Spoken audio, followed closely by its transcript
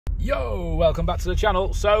Yo, welcome back to the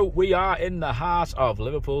channel. So we are in the heart of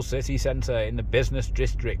Liverpool city centre in the business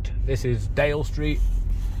district. This is Dale Street,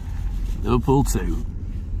 Liverpool 2.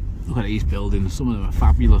 Look at these buildings, some of them are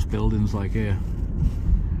fabulous buildings like here.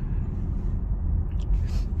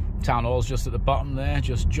 Town Hall's just at the bottom there,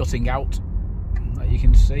 just jutting out, that you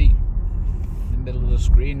can see in the middle of the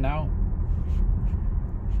screen now.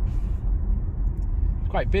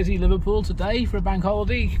 It's quite busy Liverpool today for a bank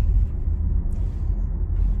holiday.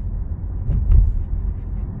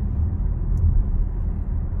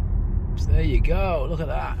 So there you go, look at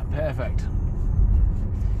that, perfect.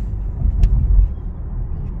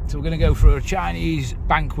 So we're going to go for a Chinese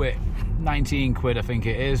banquet, 19 quid I think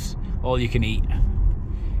it is, all you can eat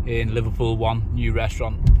in Liverpool 1, new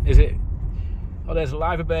restaurant. Is it? Oh, there's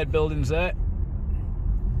Liverpool buildings there.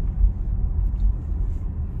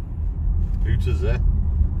 Hooters there.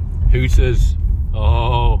 Hooters.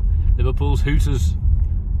 Oh, Liverpool's Hooters.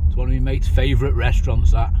 It's one of my mate's favourite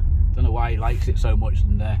restaurants, that. Don't know why he likes it so much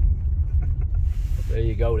in there. There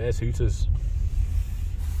you go, there's Hooters.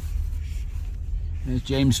 There's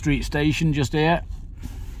James Street Station just here.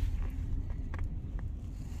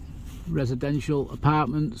 Residential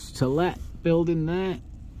apartments to let building there.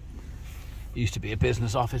 Used to be a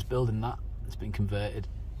business office building, that. It's been converted.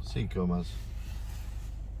 Seacom has.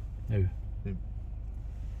 No.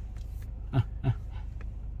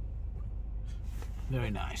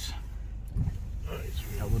 Very nice.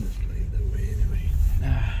 I wouldn't leave that way anyway.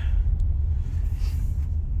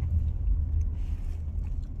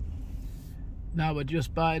 Now we're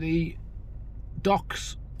just by the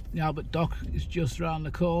docks. The Albert Dock is just around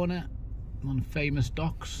the corner. One of the famous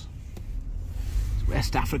docks. It's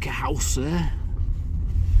West Africa House there.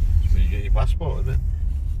 It's where you get your passport, isn't it?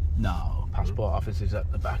 No, passport office is at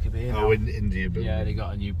the back of here. Oh, now. in India building. Yeah, they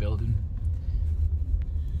got a new building.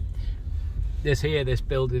 This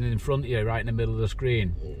building in front of you, right in the middle of the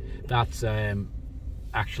screen, that's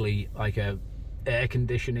actually like a air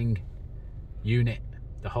conditioning unit,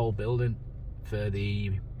 the whole building, for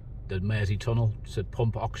the Mersey tunnel, to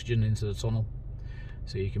pump oxygen into the tunnel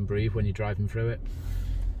so you can breathe when you're driving through it.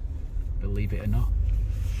 Believe it or not.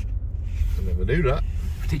 I never knew that.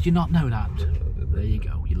 Did you not know that? No, I didn't. There you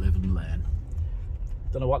go, you live and learn.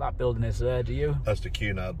 Don't know what that building is there, do you? That's the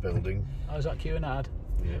Cunard building. Oh, is that Cunard?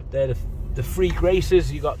 Yeah. They're the freak races.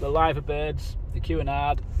 You got the Liverbirds, the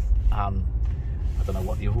Cunard, and I don't know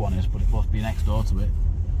what the other one is, but it must be next door to it.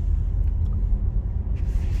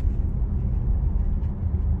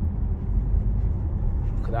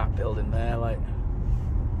 Look at that building there, like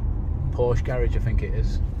Porsche garage, I think it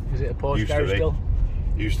is. Is it a Porsche garage still?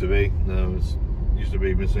 Used to be. No, it used to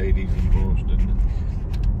be Mercedes and Porsche, didn't it?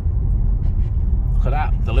 Look at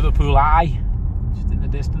that, the Liverpool Eye, just in the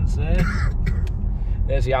distance there.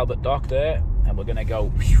 There's the Albert Dock there, and we're going to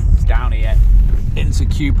go down here into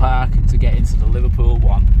Q Park to get into the Liverpool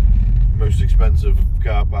one. Most expensive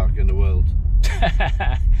car park in the world.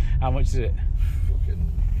 How much is it?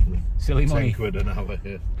 Fucking Silly money. 10 quid an hour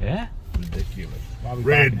here. Yeah? Ridiculous. Why are we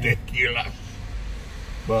parking here? Ridiculous.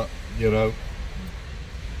 But, you know.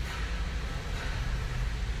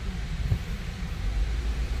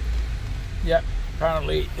 Yep,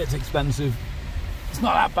 apparently it's expensive. It's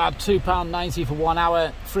not that bad, £2.90 for 1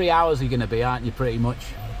 hour. 3 hours you're going to be, aren't you, pretty much?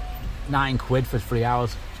 9 quid for 3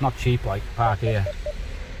 hours. It's not cheap, like, park here.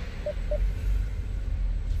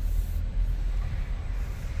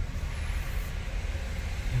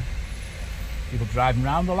 People driving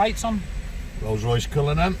around, the lights on. Rolls Royce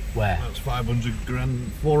Cullinan. Where? That's 500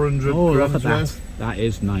 grand, 400 Oh, grand. look at that. That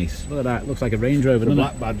is nice. Look at that. Looks like a Range Rover, The doesn't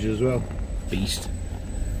black badge as well. it? Beast.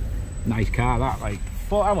 Nice car, that. Like,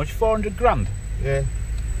 how much? 400 grand? Yeah.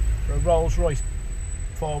 For a Rolls Royce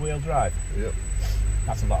 4-wheel drive? Yep.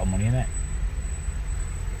 That's a lot of money, isn't it?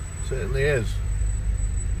 Certainly is.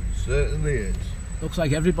 Certainly is. Looks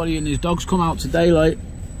like everybody and his dogs come out today, like.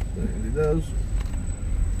 Certainly does.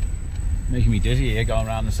 Making me dizzy here going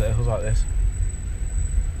around in circles like this.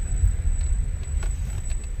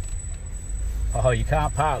 Oh, you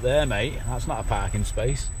can't park there, mate. That's not a parking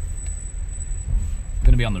space. I'm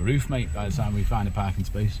going to be on the roof, mate, by the time we find a parking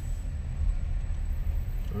space.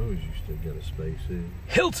 I always used to get a space here.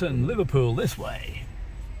 Hilton, Liverpool, this way.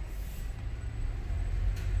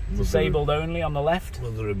 Disabled only on the left.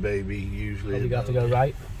 Mother and baby usually. Probably got to go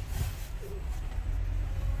right.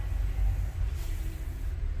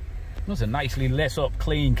 That's a nicely lit up,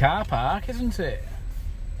 clean car park, isn't it?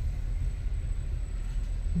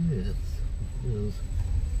 Yes. Yes.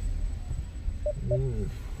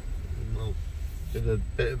 Well, did a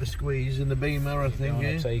bit of a squeeze in the beamer, I think. You don't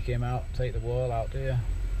want to take him out, take the wall out, do you?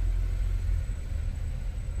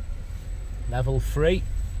 Level 3.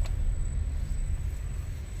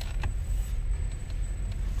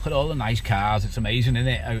 Look at all the nice cars. It's amazing, isn't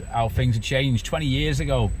it, how things have changed. 20 years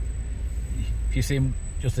ago, if you see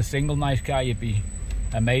just a single nice car, you'd be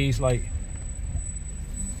amazed. Like,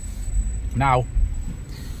 now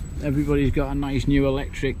everybody's got a nice new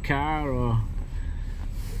electric car or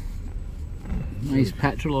nice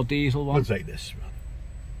petrol or diesel one. I'll take this one.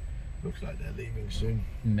 Looks like they're leaving soon.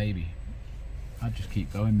 Maybe. I'd just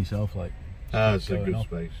keep going myself, like. It's a good up.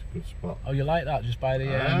 space, good spot. Oh, you like that? Just by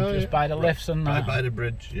the by the lifts and that. By the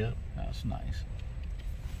bridge, yeah. That's nice.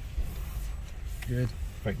 Good.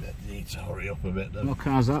 I think that needs to hurry up a bit. What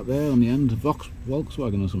car's that there on the end?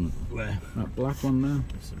 Volkswagen or something? Where? That black one there.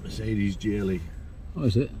 It's a Mercedes GLE. Oh,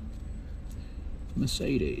 is it?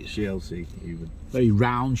 Mercedes. GLC even. Very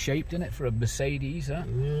round shaped, isn't it, for a Mercedes, huh?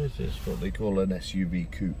 Yes, it's what they call an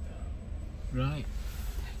SUV coupe. Right.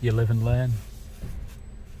 You live and learn.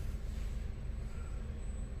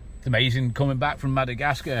 It's amazing coming back from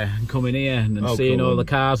Madagascar and coming here and then seeing all the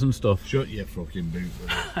cars and stuff. Shut your fucking boot.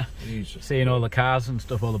 Seeing all the cars and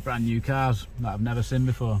stuff, all the brand new cars that I've never seen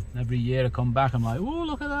before. Every year I come back, I'm like, oh,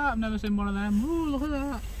 look at that, I've never seen one of them. Oh, look at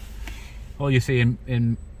that. All you see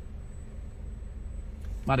in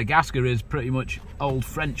Madagascar is pretty much old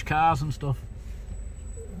French cars and stuff.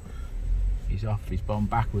 He's off, he's gone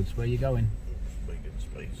backwards. Where are you going?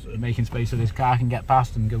 You're making space so this car can get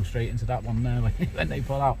past and go straight into that one there when they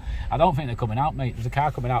pull out. I don't think they're coming out, mate. There's a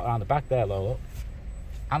car coming out around the back there, Lola.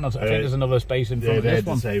 And I think there's another space in front of this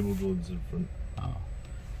one. Yeah, they're disabled ones in front. Oh.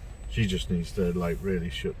 She just needs to, like, really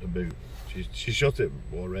shut the boot. She shut it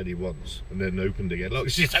already once and then opened again. Look,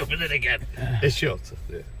 she's opened it again. It's shut.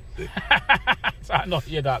 Yeah. So not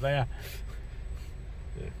you that there.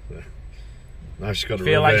 Yeah. Now she's got to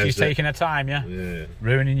feel like reverse she's taking her time, yeah? Yeah.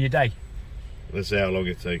 Ruining your day. Let's see how long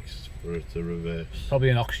it takes for it to reverse. Probably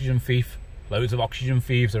an oxygen thief. Loads of oxygen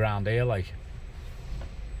thieves around here, like.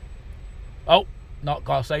 Oh, not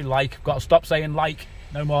gotta say like. Gotta stop saying like.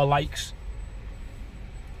 No more likes.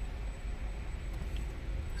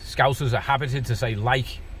 Scousers are habited to say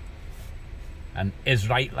like. And is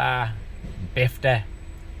right there. Bifter.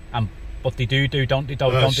 And but they do, don't they, don't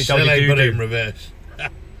they, do. In reverse.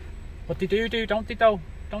 But they do, don't they, don't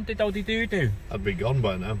they, do. I'd be gone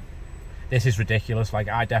by now. This is ridiculous. Like,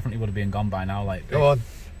 I definitely would have been gone by now. Like, go on.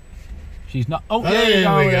 She's not. Oh, there you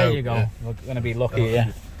go. There you go. Yeah. We're gonna be lucky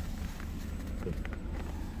here.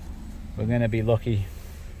 We're gonna be lucky.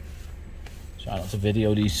 Try not to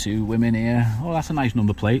video these two women here. Oh, that's a nice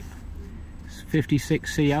number plate. It's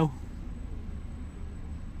 56CO.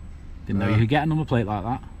 Didn't know you could get a number plate like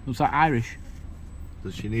that. Looks like Irish.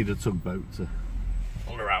 Does she need a tugboat to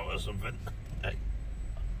pull her out or something? Hey.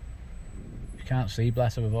 Can't see,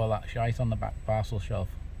 bless her, with all that shite on the back parcel shelf.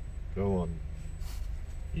 Go on.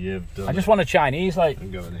 You've done. I just want a Chinese, like. I'm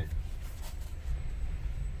going in.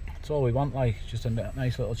 That's all we want, like, just a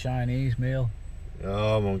nice little Chinese meal.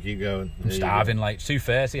 Oh, come on, keep going. I'm starving, like, it's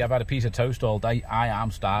 2:30. I've had a piece of toast all day. I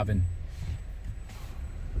am starving.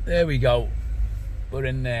 There we go. We're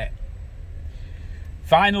in there.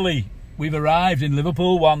 Finally, we've arrived in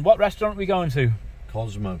Liverpool. What restaurant are we going to?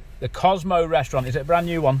 Cosmo. The Cosmo restaurant. Is it a brand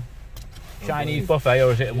new one? Chinese buffet,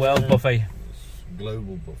 or is it a world buffet?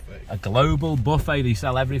 Global buffet. A global buffet. They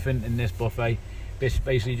sell everything in this buffet.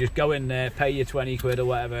 Basically, just go in there, pay your 20 quid or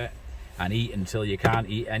whatever, and eat until you can't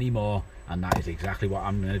eat anymore. And that is exactly what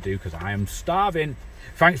I'm going to do because I am starving.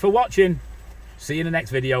 Thanks for watching. See you in the next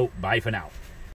video. Bye for now.